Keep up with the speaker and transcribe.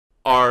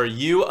Are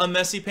you a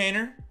messy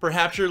painter?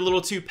 Perhaps you're a little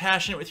too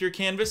passionate with your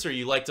canvas, or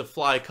you like to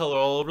fly color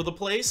all over the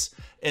place.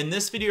 In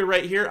this video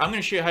right here, I'm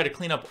going to show you how to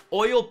clean up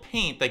oil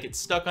paint that gets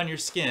stuck on your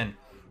skin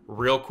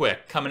real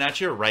quick. Coming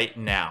at you right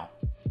now.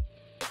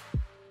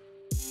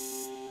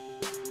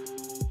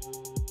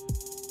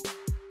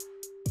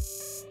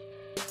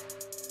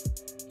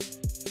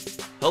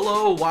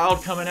 Hello,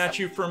 Wild, coming at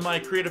you from my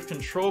creative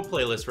control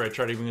playlist where I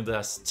try to bring you the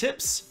best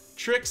tips,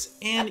 tricks,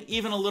 and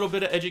even a little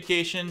bit of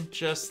education,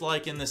 just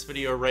like in this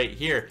video right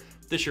here.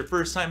 If this is your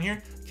first time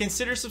here,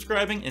 consider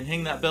subscribing and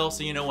hitting that bell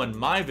so you know when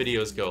my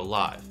videos go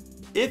live.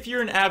 If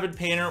you're an avid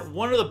painter,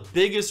 one of the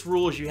biggest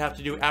rules you have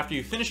to do after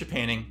you finish a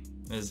painting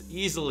is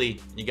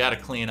you gotta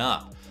clean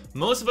up.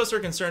 Most of us are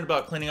concerned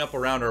about cleaning up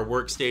around our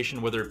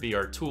workstation, whether it be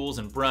our tools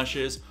and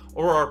brushes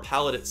or our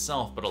palette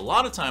itself, but a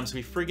lot of times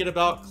we forget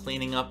about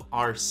cleaning up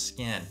our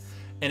skin.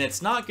 And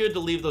it's not good to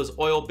leave those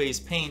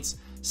oil-based paints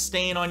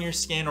stain on your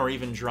skin or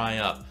even dry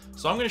up.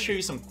 So I'm going to show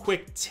you some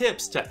quick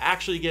tips to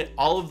actually get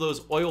all of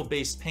those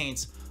oil-based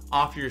paints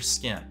off your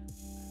skin.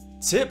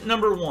 Tip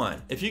number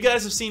one, if you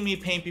guys have seen me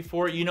paint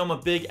before, you know I'm a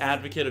big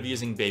advocate of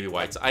using baby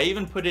wipes. I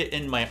even put it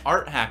in my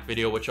art hack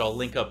video, which I'll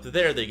link up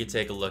there that you can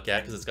take a look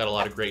at because it's got a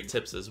lot of great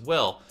tips as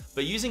well.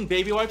 But using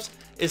baby wipes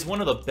is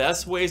one of the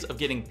best ways of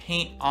getting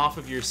paint off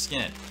of your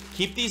skin.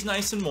 Keep these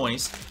nice and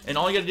moist, and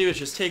all you gotta do is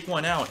just take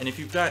one out, and if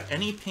you've got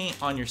any paint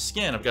on your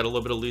skin, I've got a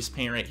little bit of loose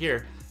paint right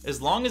here, as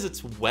long as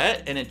it's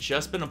wet and it's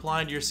just been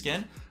applied to your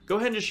skin, go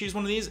ahead and just use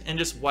one of these and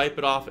just wipe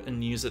it off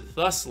and use it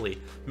thusly.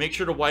 Make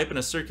sure to wipe in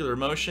a circular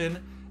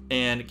motion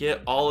and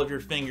get all of your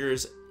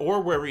fingers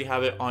or wherever you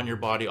have it on your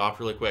body off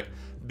really quick.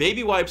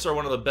 Baby wipes are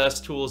one of the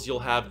best tools you'll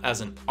have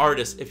as an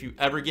artist if you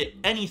ever get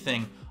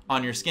anything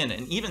on your skin.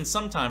 And even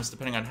sometimes,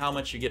 depending on how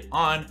much you get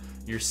on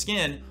your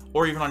skin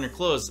or even on your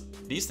clothes,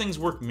 these things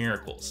work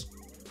miracles.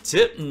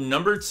 Tip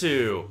number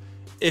two,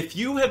 if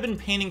you have been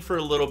painting for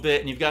a little bit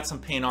and you've got some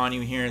paint on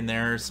you here and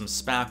there, some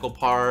spackle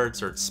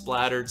parts, or it's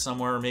splattered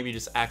somewhere, or maybe you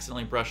just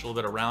accidentally brushed a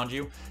little bit around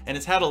you, and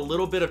it's had a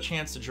little bit of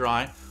chance to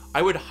dry,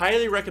 I would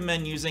highly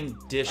recommend using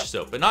dish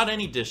soap, but not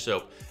any dish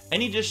soap.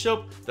 Any dish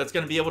soap that's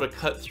gonna be able to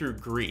cut through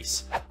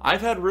grease.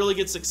 I've had really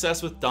good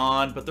success with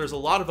Dawn, but there's a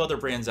lot of other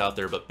brands out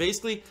there. But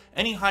basically,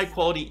 any high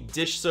quality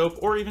dish soap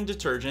or even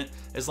detergent,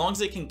 as long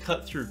as it can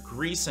cut through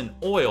grease and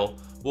oil,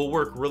 will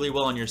work really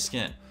well on your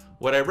skin.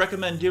 What I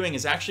recommend doing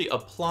is actually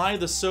apply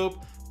the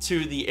soap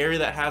to the area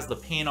that has the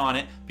paint on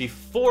it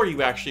before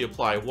you actually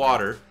apply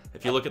water.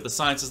 If you look at the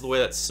science of the way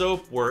that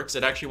soap works,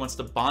 it actually wants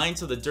to bind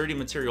to the dirty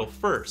material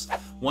first.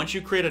 Once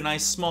you create a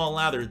nice small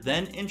lather,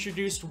 then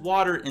introduce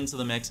water into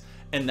the mix,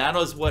 and that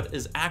is what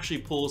actually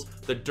pulls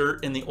the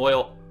dirt and the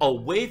oil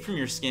away from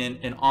your skin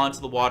and onto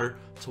the water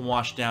to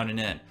wash down and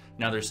in.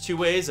 Now there's two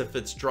ways. If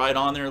it's dried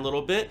on there a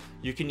little bit,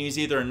 you can use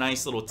either a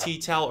nice little tea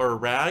towel or a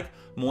rag,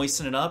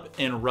 moisten it up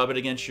and rub it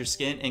against your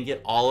skin and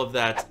get all of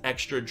that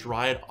extra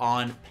dried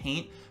on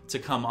paint to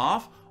come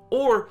off.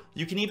 Or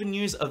you can even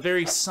use a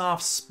very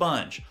soft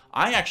sponge.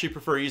 I actually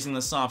prefer using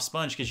the soft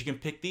sponge because you can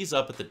pick these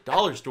up at the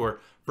dollar store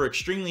for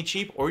extremely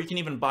cheap, or you can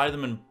even buy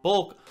them in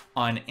bulk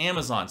on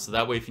Amazon. So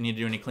that way, if you need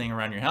to do any cleaning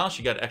around your house,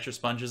 you got extra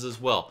sponges as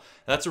well.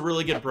 That's a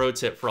really good bro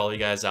tip for all you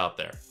guys out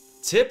there.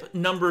 Tip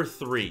number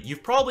three,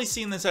 you've probably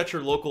seen this at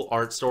your local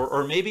art store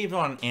or maybe even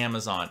on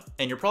Amazon,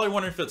 and you're probably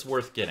wondering if it's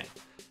worth getting.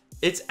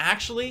 It's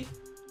actually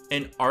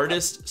an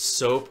artist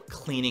soap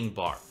cleaning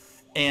bar.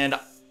 And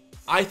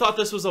I thought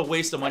this was a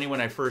waste of money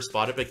when I first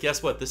bought it, but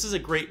guess what? This is a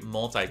great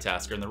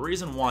multitasker, and the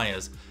reason why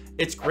is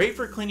it's great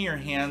for cleaning your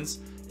hands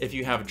if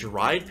you have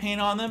dried paint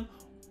on them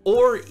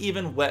or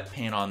even wet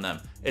paint on them.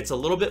 It's a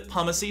little bit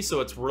pumicey, so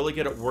it's really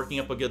good at working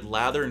up a good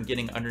lather and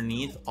getting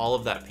underneath all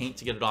of that paint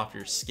to get it off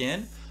your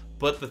skin.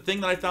 But the thing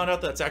that I found out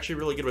that's actually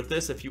really good with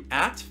this, if you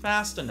act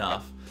fast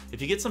enough,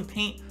 if you get some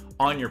paint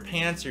on your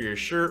pants or your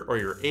shirt or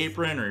your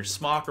apron or your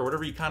smock or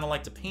whatever you kind of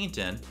like to paint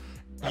in,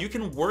 you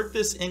can work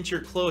this into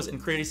your clothes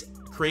and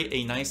create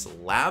a nice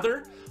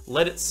lather,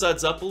 let it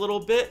suds up a little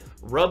bit,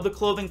 rub the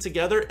clothing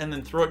together, and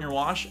then throw it in your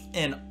wash,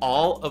 and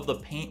all of the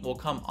paint will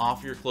come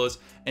off your clothes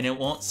and it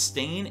won't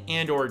stain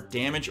and or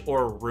damage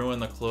or ruin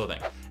the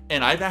clothing.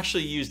 And I've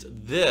actually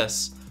used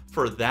this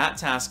for that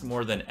task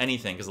more than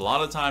anything, because a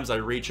lot of times I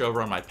reach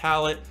over on my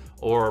palette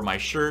or my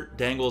shirt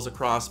dangles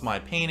across my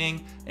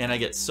painting and I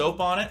get soap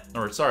on it,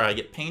 or sorry, I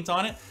get paint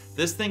on it.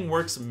 This thing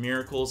works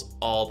miracles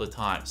all the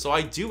time. So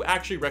I do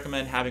actually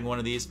recommend having one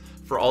of these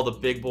for all the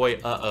big boy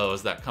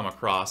uh-ohs that come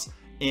across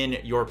in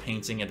your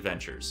painting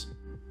adventures.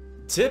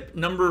 Tip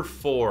number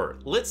four,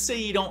 let's say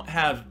you don't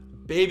have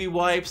baby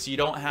wipes, you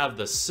don't have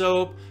the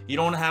soap, you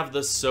don't have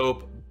the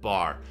soap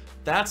bar.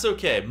 That's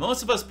okay.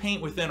 Most of us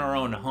paint within our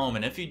own home,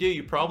 and if you do,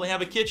 you probably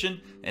have a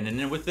kitchen, and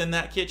then within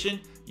that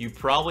kitchen, you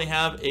probably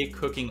have a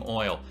cooking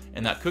oil.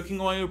 And that cooking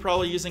oil you're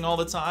probably using all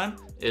the time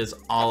is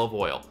olive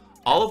oil.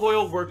 Olive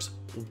oil works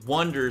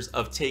wonders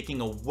of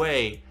taking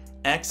away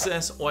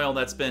excess oil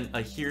that's been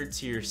adhered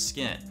to your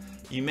skin.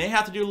 You may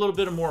have to do a little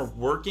bit of more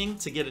working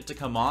to get it to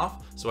come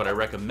off. So what I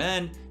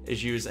recommend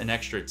is use an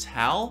extra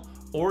towel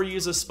or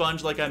use a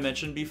sponge like I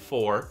mentioned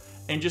before,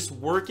 and just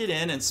work it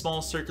in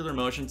small circular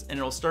motions, and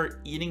it'll start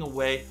eating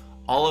away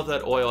all of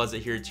that oil as it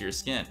adheres to your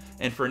skin.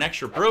 And for an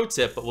extra pro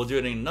tip, but we'll do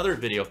it in another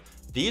video,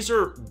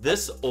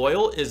 this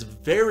oil is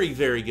very,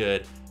 very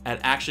good at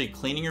actually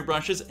cleaning your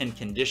brushes and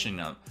conditioning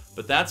them.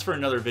 But that's for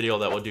another video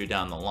that we'll do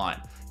down the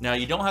line. Now,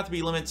 you don't have to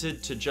be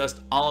limited to just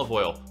olive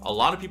oil. A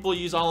lot of people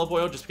use olive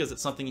oil just because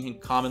it's something you can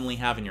commonly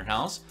have in your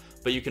house,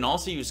 but you can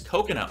also use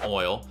coconut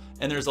oil,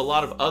 and there's a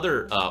lot of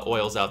other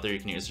oils out there you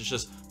can use. It's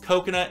just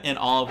coconut and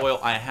olive oil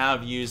I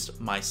have used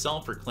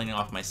myself for cleaning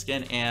off my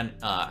skin and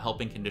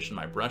helping condition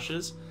my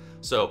brushes.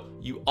 So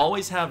you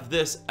always have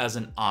this as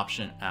an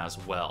option as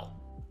well.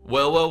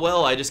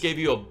 Well, I just gave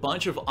you a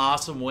bunch of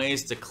awesome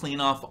ways to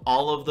clean off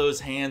all of those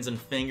hands and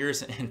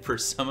fingers, and for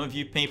some of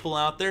you people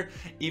out there,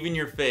 even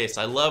your face.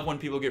 I love when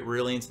people get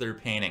really into their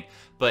painting.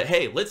 But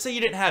hey, let's say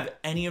you didn't have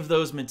any of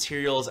those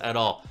materials at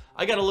all.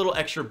 I got a little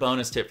extra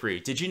bonus tip for you.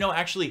 Did you know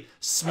actually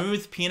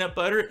smooth peanut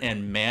butter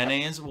and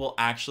mayonnaise will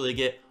actually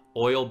get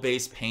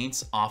oil-based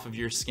paints off of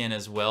your skin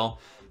as well?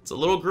 It's a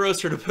little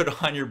grosser to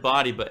put on your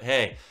body, but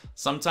hey,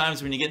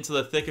 sometimes when you get into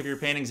the thick of your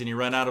paintings and you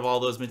run out of all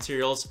those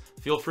materials,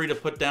 feel free to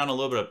put down a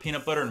little bit of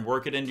peanut butter and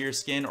work it into your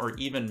skin, or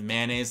even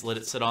mayonnaise, let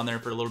it sit on there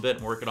for a little bit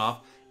and work it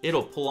off.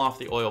 It'll pull off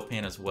the oil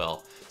paint as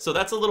well. So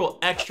that's a little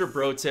extra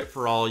bro tip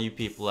for all you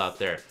people out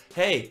there.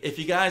 Hey, if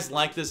you guys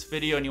like this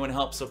video and you want to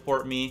help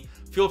support me,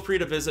 feel free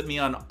to visit me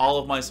on all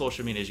of my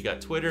social medias. You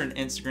got Twitter and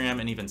Instagram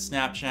and even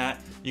Snapchat.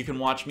 You can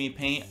watch me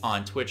paint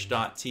on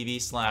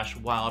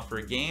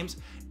twitch.tv/wildforgames.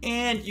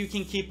 And you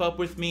can keep up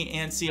with me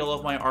and see all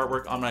of my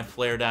artwork on my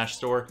Flare Dash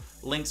store.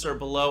 Links are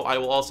below. I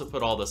will also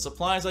put all the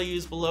supplies I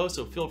use below,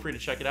 so feel free to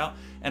check it out.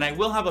 And I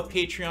will have a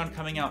Patreon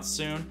coming out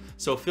soon,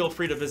 so feel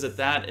free to visit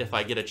that if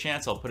I get a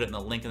chance. I'll put it in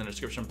the link in the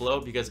description below,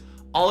 because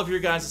all of your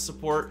guys'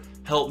 support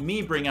help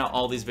me bring out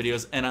all these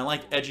videos, and I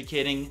like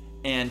educating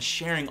and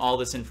sharing all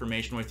this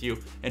information with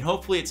you, and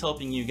hopefully it's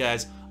helping you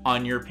guys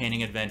on your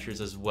painting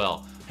adventures as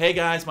well. Hey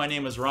guys, my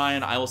name is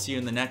Ryan. I will see you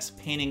in the next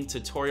painting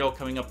tutorial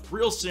coming up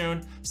real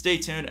soon. Stay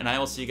tuned, and I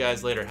will see you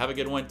guys later. Have a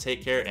good one,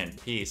 take care, and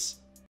peace.